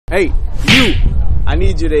Hey, you, I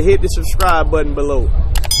need you to hit the subscribe button below.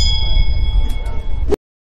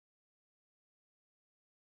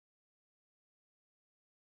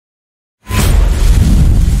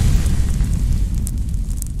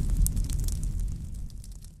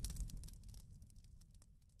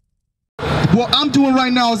 What I'm doing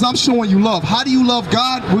right now is I'm showing you love. How do you love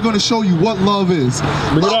God? We're going to show you what love is.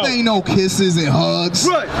 Love ain't no kisses and hugs,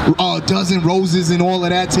 a dozen roses and all of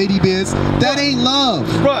that, teddy bears. That ain't love.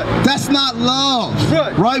 That's not love.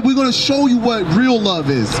 Right? We're going to show you what real love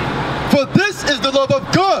is. For this is the love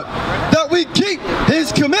of God, that we keep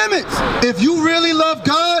His commandments. If you really love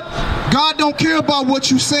God, God don't care about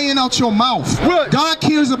what you saying out your mouth. God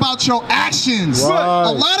cares about your actions. A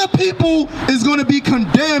lot of people is going to be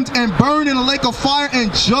condemned and burned in a lake of fire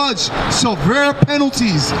and judged severe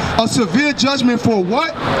penalties. A severe judgment for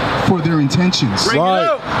what? For their intentions.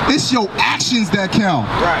 It's your actions that count.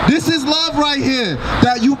 This is love right here.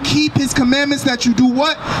 That you keep His commandments, that you do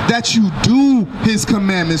what? That you do His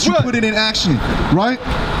commandments. You put it in action, right?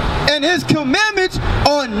 And His commandments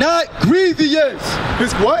are not grievous.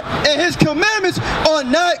 His what? And His commandments are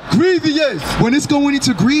not grievous. When it's going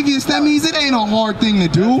into grievous, that means it ain't a hard thing to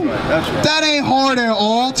do. That ain't hard at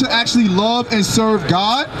all to actually love and serve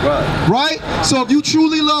God. Right? So if you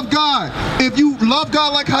truly love God, if you love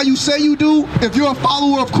God like how you say you do, if you're a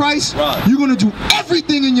follower of Christ, you're going to do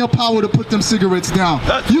everything in your power to put them cigarettes down.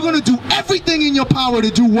 You're going to do everything in your power to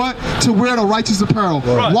do what? To wear the righteous apparel.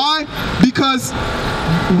 Why? Because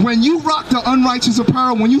when you rock the unrighteous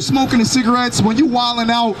apparel, when you smoking the cigarettes, when you wilding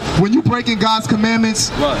out, when you breaking God's commandments,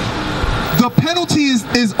 the penalty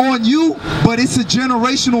is on you, but it's a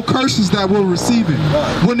generational curses that we're receiving.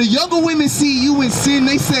 When the younger women see you in sin,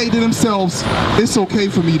 they say to themselves, it's okay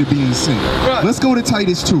for me to be in sin. Let's go to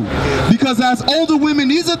Titus 2. Because as older women,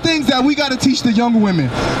 these are things that we got to teach the younger women.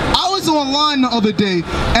 I was online the other day,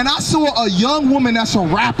 and I saw a young woman that's a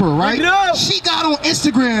rapper, right? She got on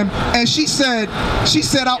Instagram, and she said,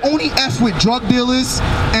 I only F with drug dealers,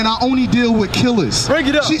 and I only deal with killers.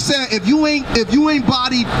 She said, if you ain't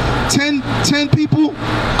bodied 10 people,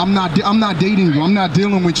 I'm not dating you. I'm not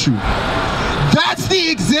dealing with you. That's the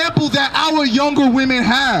example that our younger women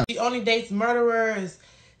have. She only dates murderers.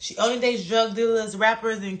 She only dates drug dealers,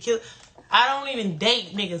 rappers, and killers. I don't even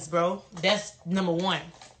date niggas, bro. That's number one.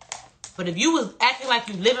 But if you was acting like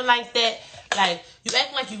you living like that,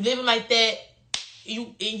 you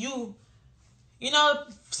know,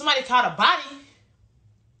 somebody caught a body,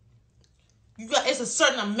 it's a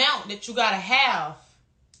certain amount that you gotta have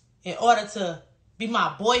in order to be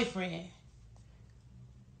my boyfriend.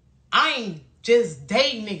 I ain't just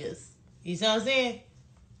dating niggas. You see what I'm saying?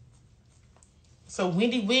 So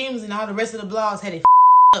Wendy Williams and all the rest of the blogs had it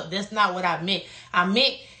up. That's not what I meant. I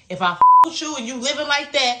meant if I with you and you living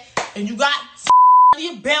like that and you got on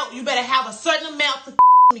your belt, you better have a certain amount to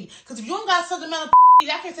me. Because if you don't got a certain amount of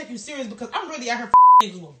I can't take you serious because I'm really out here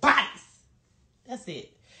niggas with bodies. That's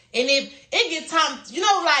it. And if it get time, you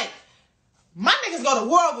know, like, my niggas go to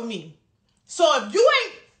war with me. So if you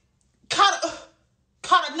ain't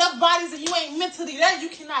caught enough bodies and you ain't mentally there, you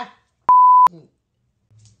cannot me.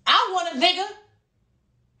 I want a nigga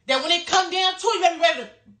that when it come down to it, you better be ready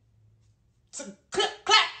to click,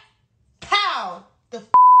 clap, pow, the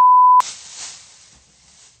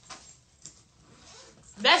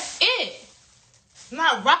That's it. It's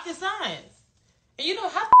not rocket science. And you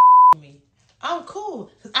don't have to me. I'm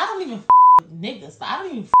cool. Cause I don't even with niggas. I don't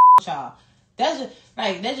even with y'all. That's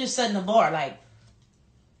just setting the bar. Like,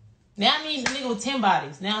 now I need a nigga with 10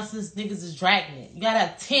 bodies. Now since niggas is dragging it, you gotta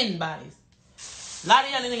have 10 bodies. A lot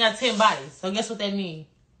of y'all niggas got 10 bodies. So guess what that mean?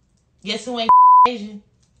 Guess who ain't Asian?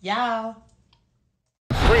 Y'all.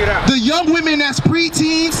 The young women that's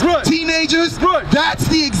preteens, teenagers, that's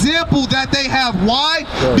the example that they have. Why?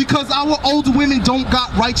 Because our older women don't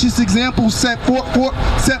got righteous examples set forth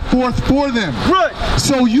for them.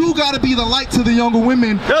 So you got to be the light to the younger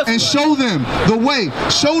women and show them the way.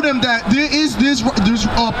 Show them that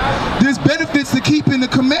there's benefits to keeping the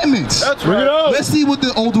commandments. Let's see what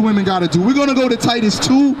the older women got to do. We're going to go to Titus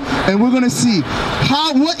 2 and we're going to see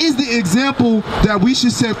what is the example that we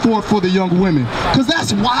should set forth for the younger women. Because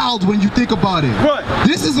that's wild when you think about it.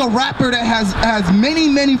 This is a rapper that has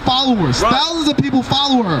many followers. Thousands of people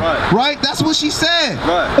follow her. That's what she said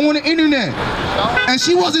on the internet. And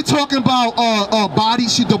she wasn't talking about body.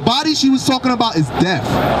 The body she was talking about is death.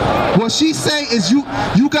 What she say is you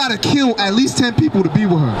gotta kill at least 10 people to be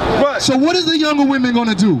with her. So what is the younger women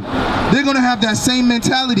gonna do? They're gonna have that same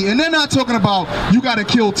mentality. And they're not talking about you gotta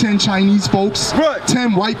kill 10 Chinese folks,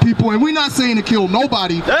 10 white people. And we're not saying to kill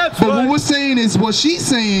nobody. But what we're saying is, what she's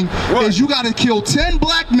saying is you gotta kill 10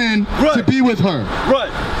 black men to be with her.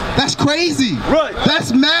 That's crazy. Right.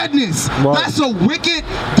 That's madness. Right. That's a wicked.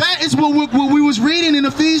 That is what we was reading in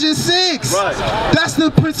Ephesians 6. Right. That's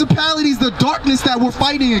the principalities, the darkness that we're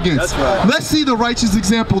fighting against. That's right. Let's see the righteous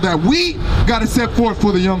example that we got to set forth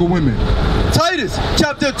for the younger women. Titus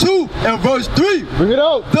chapter 2 and verse 3. Bring it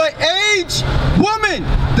out. The aged woman.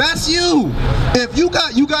 That's you. If you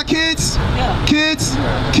got kids,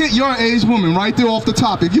 you're an aged woman right there off the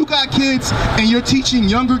top. If you got kids and you're teaching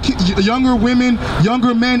younger women,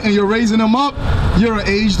 younger men, and you're raising them up, you're an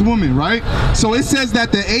aged woman, right? So it says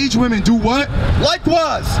that the aged women do what?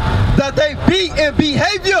 Likewise, that they be in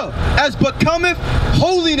behavior as becometh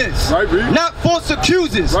holiness, Right, read. not false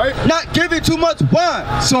accusers, Right. not giving too much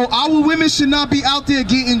wine. So our women should not be out there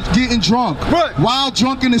getting drunk, Right. wild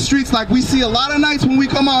drunk in the streets like we see a lot of nights when we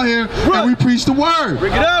come out here Right. and we preach the word.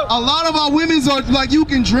 Bring it out. A lot of our women's are like, you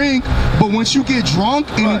can drink, but once you get drunk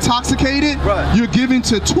and Right. intoxicated, Right. you're given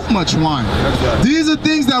to too much wine. That's right. These are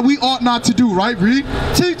things that we ought not to do, right, Reed?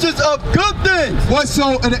 Teachers of good things. What?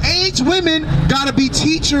 So the aged women gotta be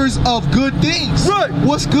teachers of good things. Right.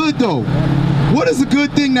 What's good though? What is a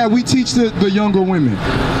good thing that we teach the younger women?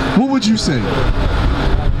 What would you say?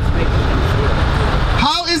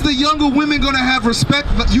 How is the younger women gonna have respect?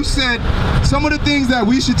 You said some of the things that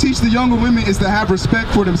we should teach the younger women is to have respect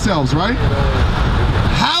for themselves, right?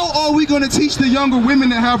 How are we going to teach the younger women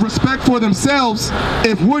to have respect for themselves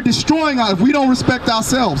if we're destroying if we don't respect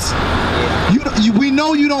ourselves? We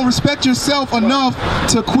know you don't respect yourself enough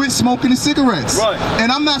to quit smoking the cigarettes. Right.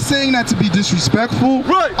 And I'm not saying that to be disrespectful.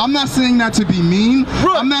 Right. I'm not saying that to be mean.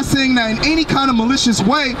 Right. I'm not saying that in any kind of malicious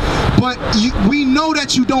way, but we know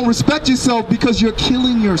that you don't respect yourself because you're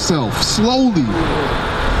killing yourself slowly.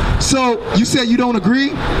 So you said you don't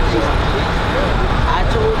agree? I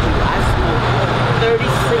told you I smoke 30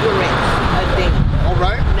 cigarettes a day. All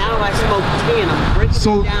right. Now I smoke 10. I'm breaking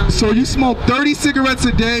it down. So you smoke 30 cigarettes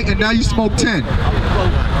a day and now you smoke 10.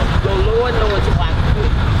 The Lord knows if I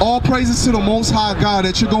quit. All praises to the Most High God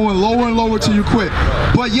that you're going lower and lower till you quit.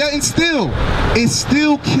 But yet it's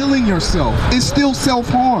still killing yourself. It's still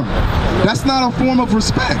self-harm. That's not a form of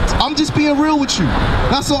respect. I'm just being real with you.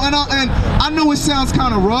 That's all. And I know it sounds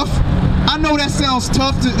kind of rough. I know that sounds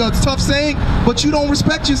tough, tough saying, but you don't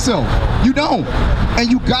respect yourself. You don't.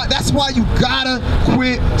 And that's why you gotta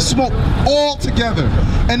quit smoke altogether.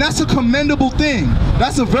 And that's a commendable thing.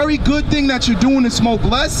 That's a very good thing that you're doing to smoke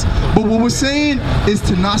less. But what we're saying is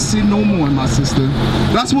to not sin no more, my sister.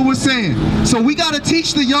 That's what we're saying. So we gotta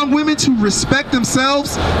teach the young women to respect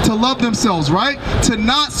themselves, to love themselves, right? To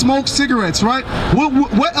not smoke cigarettes, right?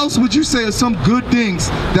 What else would you say are some good things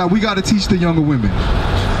that we gotta teach the younger women?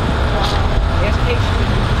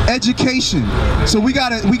 Education. So we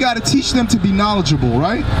gotta teach them to be knowledgeable,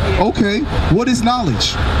 right? Okay. What is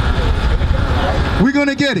knowledge? We're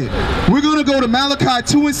gonna get it. We're gonna go to Malachi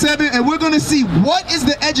 2 and 7, and we're gonna see what is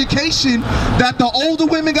the education that the older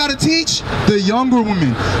women gotta teach the younger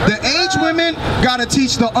women. The aged women gotta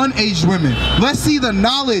teach the unaged women. Let's see the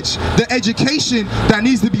knowledge, the education that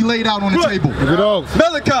needs to be laid out on the table.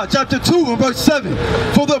 Malachi chapter 2 and verse 7.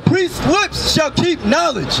 For the priest's lips shall keep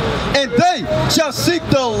knowledge, and they shall seek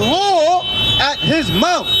the law at his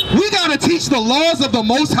mouth. We gotta teach the laws of the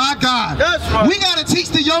Most High God. That's right. We gotta teach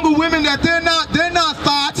the younger women that they're not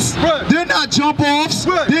thoughts. Right. They're not jump offs.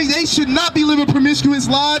 Right. They should not be living promiscuous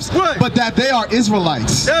lives. Right. But that they are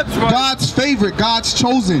Israelites. That's right. God's favorite, God's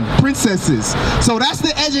chosen princesses. So that's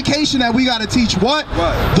the education that we gotta teach. What?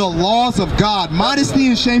 Right. The laws of God, modesty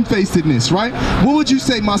and shamefacedness. Right? What would you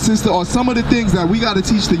say, my sister, are some of the things that we gotta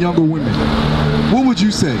teach the younger women? What would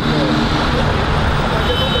you say?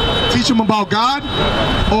 Teach them about God?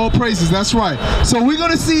 All praises, that's right. So we're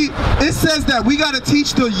going to see, it says that we got to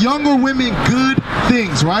teach the younger women good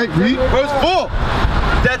things, right? Read. Verse 4.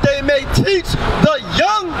 That they may teach the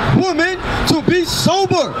young women to be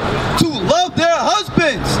sober, to love their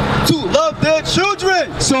husbands, to love their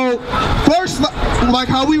children. So first, like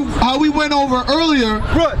how we went over earlier,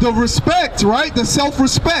 Right. the respect, right? The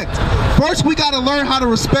self-respect. First, we got to learn how to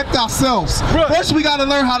respect ourselves. Right. First, we got to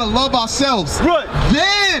learn how to love ourselves. Right.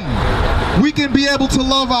 Then we can be able to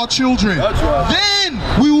love our children. That's right.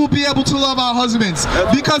 Then we will be able to love our husbands.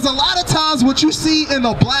 That's Because a lot of times what you see in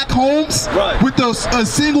the black homes Right. with those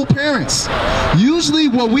single parents, usually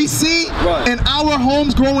what we see Right. in our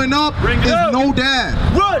homes growing up Bring it is up. no dad.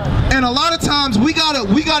 Right. And a lot of times we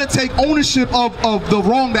gotta take ownership of the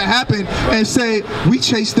wrong that happened and say we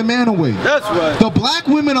chased the man away. That's right. The black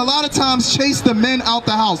women a lot of times chase the men out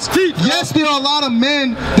the house. Teach. Yes, there are a lot of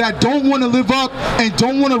men that don't want to live up and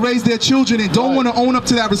don't want to raise their children children and don't want to own up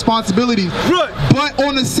to that responsibility. Right. But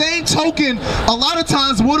on the same token, a lot of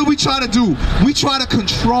times, what do we try to do? We try to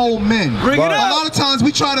control men. Bring it A out. lot of times,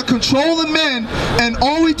 we try to control the men, and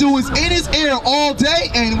all we do is in his ear all day,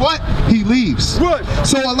 and what? He leaves. Right.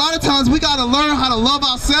 So a lot of times, we got to learn how to love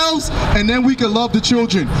ourselves, and then we can love the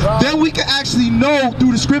children. Then we can actually know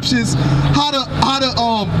through the scriptures how to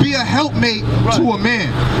be a helpmate to a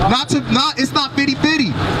man. It's not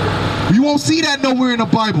 50-50. You won't see that nowhere in the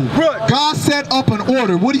Bible. Right. God set up an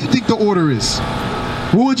order. What do you think the order is?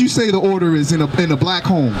 What would you say the order is in a black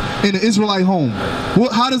home, in an Israelite home?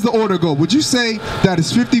 How does the order go? Would you say that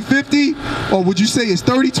it's 50-50, or would you say it's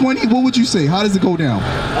 30-20? What would you say? How does it go down?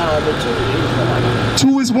 The 2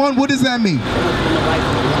 is 2 is 1. What does that mean?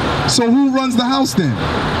 So who runs the house then?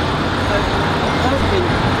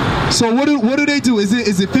 So what do they do? Is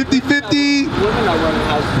it 50-50? Women are running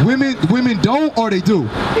houses. Women don't, or they do?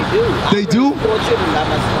 They do. They do? 4 children by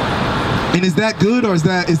myself. And is that good, or is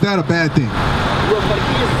that a bad thing? Well, for the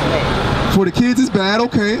kids, it's bad. For the kids, it's bad.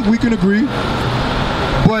 Okay, we can agree.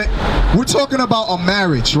 But we're talking about a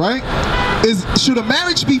marriage, right? Should a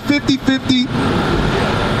marriage be 50-50?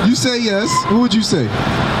 You say yes. What would you say?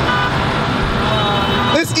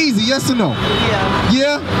 It's easy, yes or no? Yeah.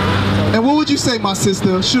 Yeah? And what would you say, my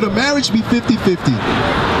sister? Should a marriage be 50-50?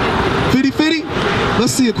 50-50?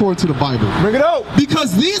 Let's see according to the Bible. Bring it out.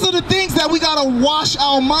 Because these are the things that we gotta wash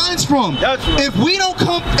our minds from. That's right. If we don't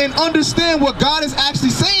come and understand what God is actually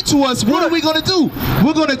saying to us, what are we gonna do?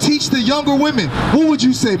 We're gonna teach the younger women. What would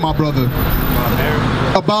you say, my brother?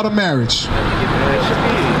 About a marriage. It should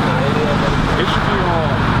be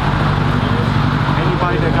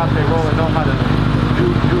anybody that got their role and know how to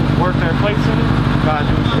work their place in it, gotta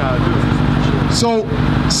do what you gotta do.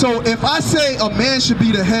 So if I say a man should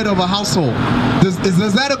be the head of a household, does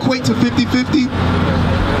that equate to 50-50?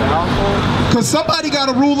 Because somebody got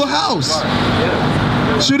to rule the house.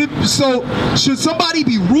 Should somebody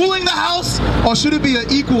be ruling the house, or should it be an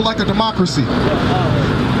equal like a democracy? In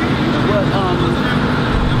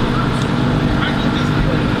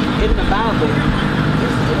the Bible,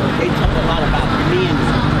 they talk a lot about men.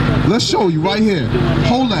 Let's show you right here.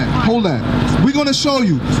 Hold on. We're going to show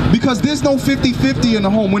you, because there's no 50-50 in the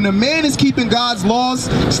home. When the man is keeping God's laws,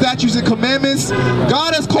 statutes, and commandments,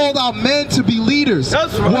 God has called our men to be leaders.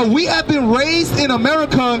 That's right. What we have been raised in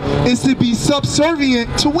America is to be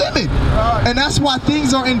subservient to women. And that's why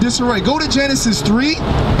things are in disarray. Go to Genesis 3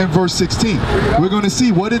 and verse 16. We're going to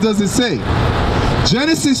see what it does say.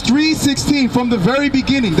 Genesis 3:16, from the very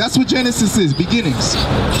beginning. That's what Genesis is, beginnings.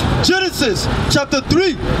 Genesis chapter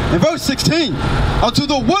 3 and verse 16. Unto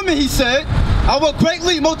the woman he said, I will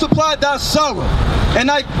greatly multiply thy sorrow and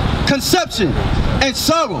thy conception and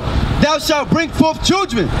sorrow. Thou shalt bring forth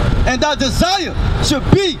children, and thy desire shall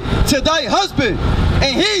be to thy husband,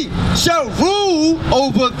 and he shall rule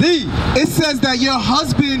over thee. It says that your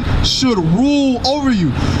husband should rule over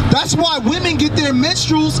you. That's why women get their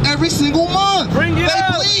menstruals every single month. Bring it They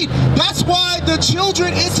out. bleed. That's why the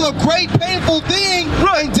children, it's a great painful thing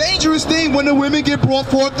and dangerous thing when the women get brought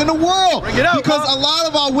forth in the world. Bring it out, because Bob. a lot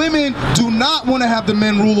of our women do not want to have the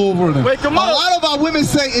men rule over them. Wake 'em A up. lot of our women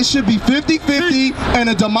say it should be 50-50 and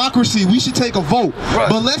a democracy. We should take a vote. Right.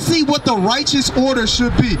 But let's see what the righteous order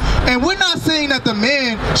should be. And we're not saying that the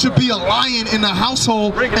man should be a lion in the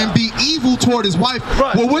household Bring it and out. be evil toward his wife.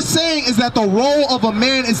 Right. What we're saying is that the role of a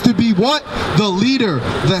man is to be what? The leader,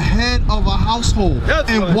 the head of a household. That's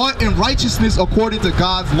and right. what? In righteousness according to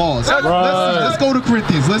God's laws. That's right. Let's go to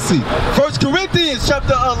Corinthians. Let's see. 1 Corinthians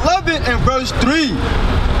chapter 11 and verse 3.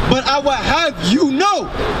 But I will have you know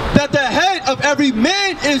that the head of every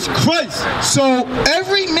man is Christ. So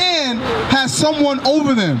every man has someone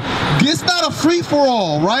over them. It's not a free for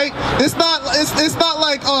all, right? It's not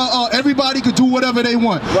like everybody could do whatever they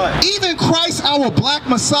want. Right. Even Christ, our black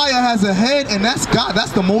Messiah, has a head, and that's God.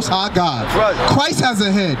 That's the Most High God. Right. Christ has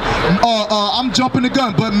a head. I'm jumping the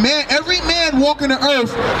gun, but every man walking the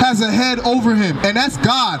earth has a head over him, and that's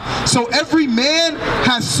God. So every man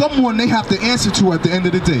has someone they have to answer to at the end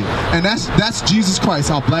of the day. And that's Jesus Christ,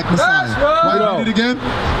 our black Messiah. That's right. Read it again.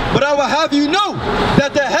 But I will have you know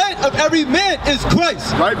that the head of every man is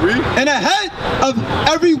Christ. Right, read. And the head of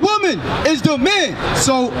every woman is the man.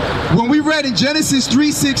 So when we read in Genesis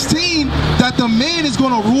 3:16 that the man is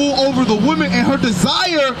going to rule over the woman, and her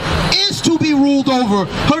desire is to be ruled over.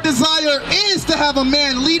 Her desire is to have a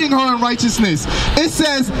man leading her in righteousness. It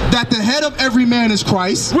says that the head of every man is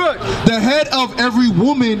Christ. Right. The head of every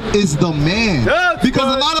woman is the man. That's Because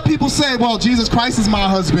right. a lot of people say, well, Jesus Christ is my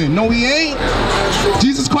husband. No, he ain't.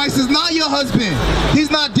 Jesus Jesus Christ is not your husband.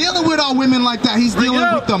 He's not dealing with our women like that. He's dealing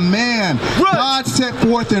with the man. Right. God set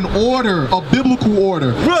forth an order, a biblical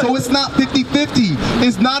order. Right. So it's not 50-50.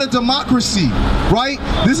 It's not a democracy, right?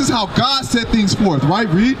 This is how God set things forth, right?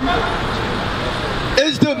 Read.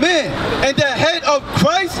 Is the man, and the head of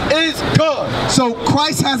Christ is God. So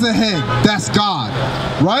Christ has a head, that's God,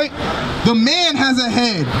 right? The man has a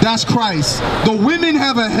head, that's Christ. The women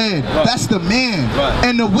have a head, that's the man. Right.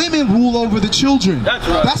 And the women rule over the children. That's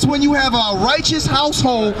right. That's when you have a righteous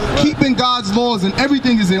household keeping God's laws and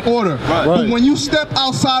everything is in order. Right. But when you step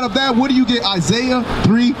outside of that, what do you get? Isaiah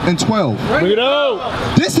 3:12. Bring it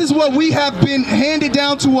out. This is what we have been handed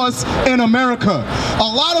down to us in America. A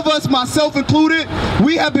lot of us, myself included,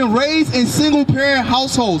 we have been raised in single-parent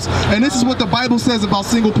households. And this is what the Bible says about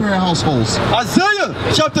single-parent households. Isaiah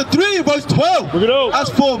chapter 3 verse 12. Bring it out. As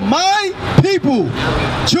for my people,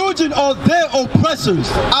 children are their oppressors.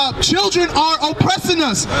 Our children are oppressing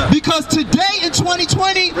us because today in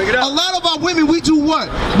 2020, a lot of our women, we do what?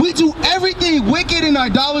 We do everything wicked and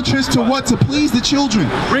idolatrous to what? To please the children.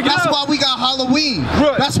 That's why we got Halloween.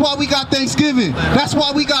 Right. That's why we got Thanksgiving. That's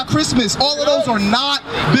why we got Christmas. All of those are not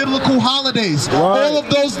biblical holidays. All of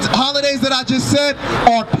those holidays that I just said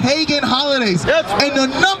are pagan holidays. And the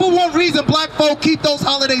number one reason black folk keep those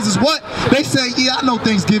holidays is what? They say, yeah, I know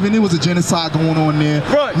Thanksgiving, there was a genocide going on there.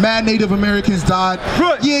 Right. Mad Native Americans died.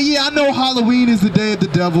 Right. Yeah, I know Halloween is the day of the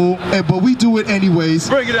devil, but we do it anyways.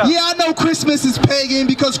 Bring it out. Yeah, I know Christmas is pagan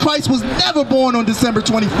because Christ was never born on December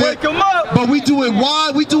 25th. Wake 'em up. But we do it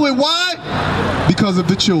why? We do it why? Because of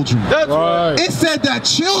the children. That's right. It said that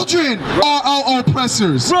children are our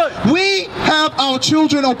oppressors. Right. We have our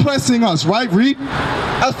children oppressing us, right? Read.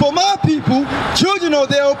 As for my people, children are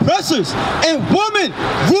their oppressors, and women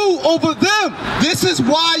rule over them. This is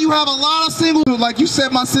why you have a lot of single, like you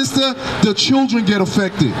said, my sister, the children get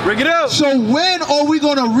affected. Bring it out. So when are we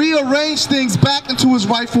going to rearrange things back into its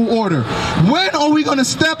rightful order? When are we going to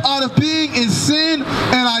step out of being in sin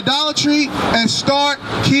and idolatry and start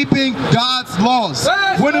keeping God's laws?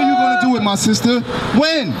 When are you going to do it, my sister?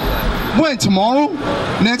 When? When? Tomorrow?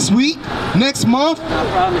 Next week? Next month? I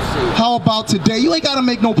promise you. How about today? You ain't got to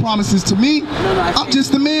make no promises to me. I'm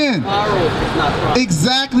just a man. Tomorrow is not promised.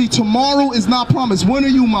 Exactly. Tomorrow is not promised. When are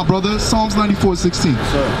you, my brother? Psalms 94:16.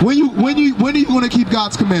 When are you going to keep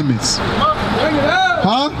God's commandments?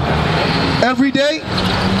 Huh? Every day?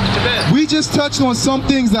 We just touched on some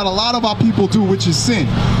things that a lot of our people do, which is sin.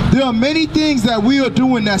 There are many things that we are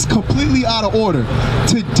doing that's completely out of order.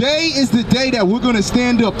 Today is the day that we're going to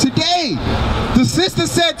stand up. Today. The sister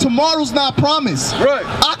said tomorrow's not promised. Right.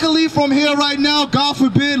 I could leave from here right now, God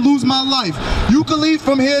forbid, lose my life. You could leave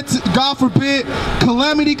from here, God forbid,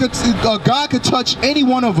 calamity, God could touch any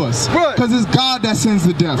one of us. Right. Because it's God that sends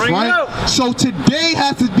the death, Bring it right? out. So today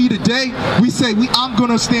has to be the day we say, I'm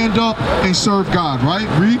going to stand up and serve God, right?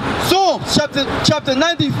 Read. Psalms chapter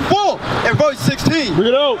 94 and verse 16. Bring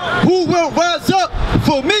it out. Who will rise up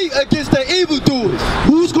for me against the evildoers?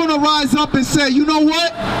 Who's going to rise up and say, you know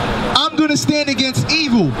what? I'm going to stand against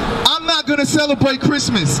evil. I'm not going to celebrate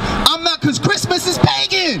Christmas. I'm not, because Christmas is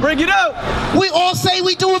pagan. Bring it out. We all say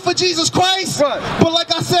we do it for Jesus Christ. Right. But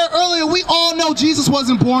like I said earlier, we all know Jesus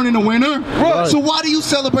wasn't born in the winter. Right. So why do you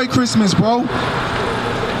celebrate Christmas, bro?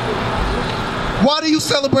 Why do you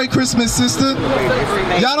celebrate Christmas, sister?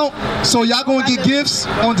 Y'all don't, so y'all gonna get gifts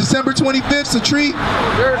on December 25th, a tree?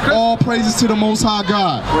 All praises to the Most High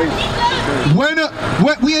God. When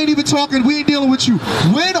we ain't even talking, we ain't dealing with you.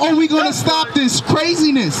 When are we gonna stop this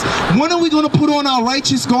craziness? When are we gonna put on our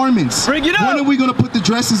righteous garments? Bring it up. When are we gonna put the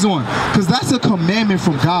dresses on? Because that's a commandment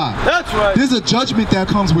from God. That's right. There's a judgment that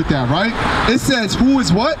comes with that, right? It says, who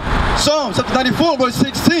is what? Psalms chapter 94 verse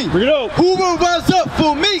 16. Bring it out. Who will rise up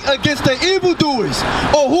for me against the evildoers?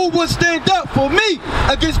 Or who will stand up for me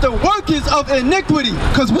against the workers of iniquity?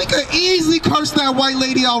 Because we could easily curse that white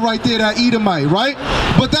lady out right there, that Edomite, right?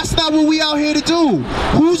 But that's not what we out here to do.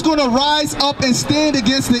 Who's going to rise up and stand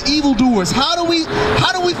against the evildoers? How do we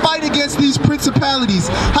fight against these principalities?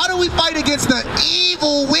 How do we fight against the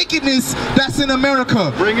evil wickedness that's in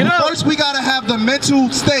America? Bring it up. First, we got to have the mental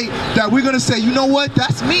state that we're going to say, you know what?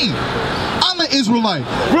 That's me. I'm an Israelite.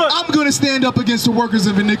 Right. I'm going to stand up against the workers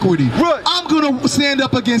of iniquity. Right. I'm going to stand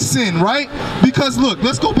up against sin, right? Because look,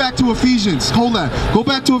 let's go back to Ephesians. Hold on. Go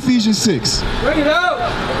back to Ephesians 6. Bring it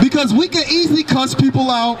out. Because we can easily cuss people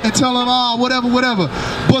out and tell them, whatever.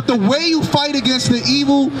 But the way you fight against the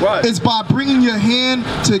evil is by bringing your hand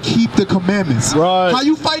to keep the commandments. Right. How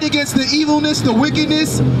you fight against the evilness, the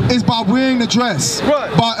wickedness, is by wearing the dress.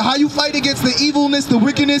 Right. By how you fight against the evilness, the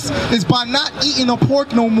wickedness, is by not eating the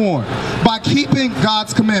pork no more. By keeping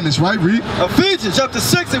God's commandments, right? Read. Ephesians chapter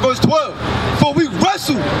 6 and verse 12. For we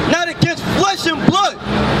wrestle not against flesh and blood,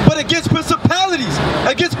 but against principalities,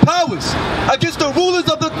 against powers, against the rulers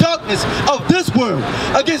of the darkness of this world,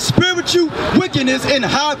 against spiritual wickedness in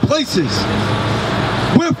high places.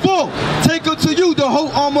 Wherefore, take unto you the whole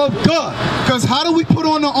armor of God. Because how do we put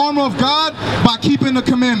on the armor of God? By keeping the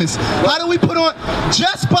commandments. How do we put on?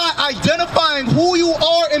 Just by identifying who you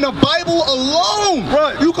are in the Bible alone.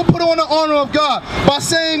 Right. You can put on the armor of God by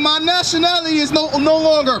saying my nationality is no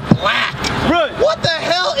longer black. Right. What the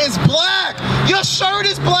hell is black? Your shirt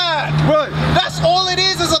is black. Right. That's all it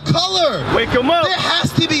is a color. Wake them up. There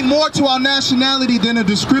has to be more to our nationality than a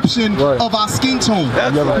description of our skin tone.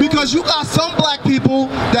 That's right. Because you got some black people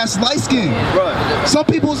that's light-skinned. Right. Some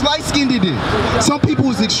people's light-skinned in it. Some people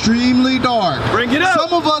is extremely dark. Bring it up.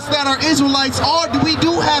 Some of us that are Israelites we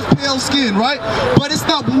do have pale skin, right? But it's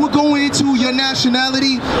not, when we're going into your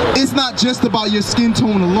nationality, it's not just about your skin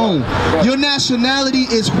tone alone. Right. Your nationality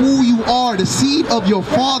is who you are, the seed of your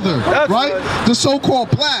father, right? The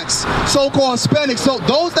so-called blacks, so-called Hispanics. So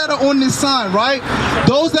those that are on this sign, right?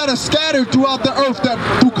 Those that are scattered throughout the earth, that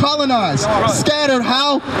through colonized, scattered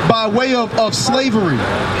how? By way of slavery.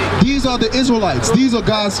 These are the Israelites. These are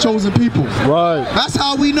God's chosen people. Right. That's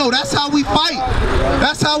how we know. That's how we fight.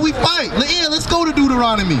 That's how we fight. Yeah, let's go to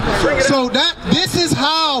Deuteronomy. So this is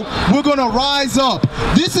how we're going to rise up.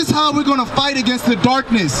 This is how we're going to fight against the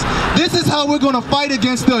darkness. This is how we're going to fight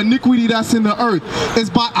against the iniquity that's in the earth.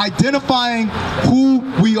 Is by identifying who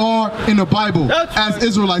we are in the Bible as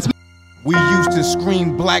Israelites. We used to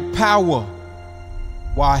scream black power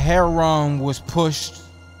while Heron was pushed.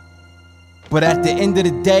 But at the end of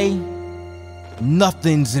the day,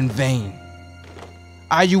 nothing's in vain.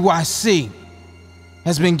 IUIC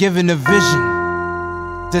has been given a vision.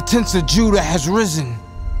 The tents of Judah has risen.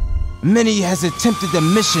 Many has attempted the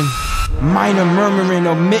mission. Minor murmuring,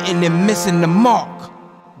 omitting, and missing the mark.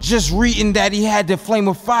 Just reading that he had the flame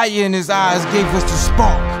of fire in his eyes gave us the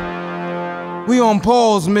spark. We on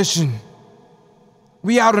Paul's mission.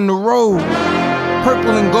 We out on the road,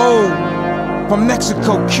 purple and gold. From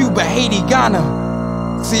Mexico, Cuba, Haiti, Ghana,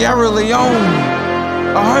 Sierra Leone.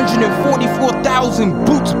 144,000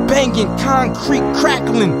 boots banging, concrete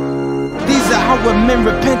crackling. These are our men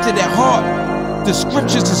repented at heart. The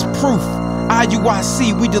scriptures is proof.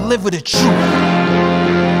 IUIC, we deliver the truth.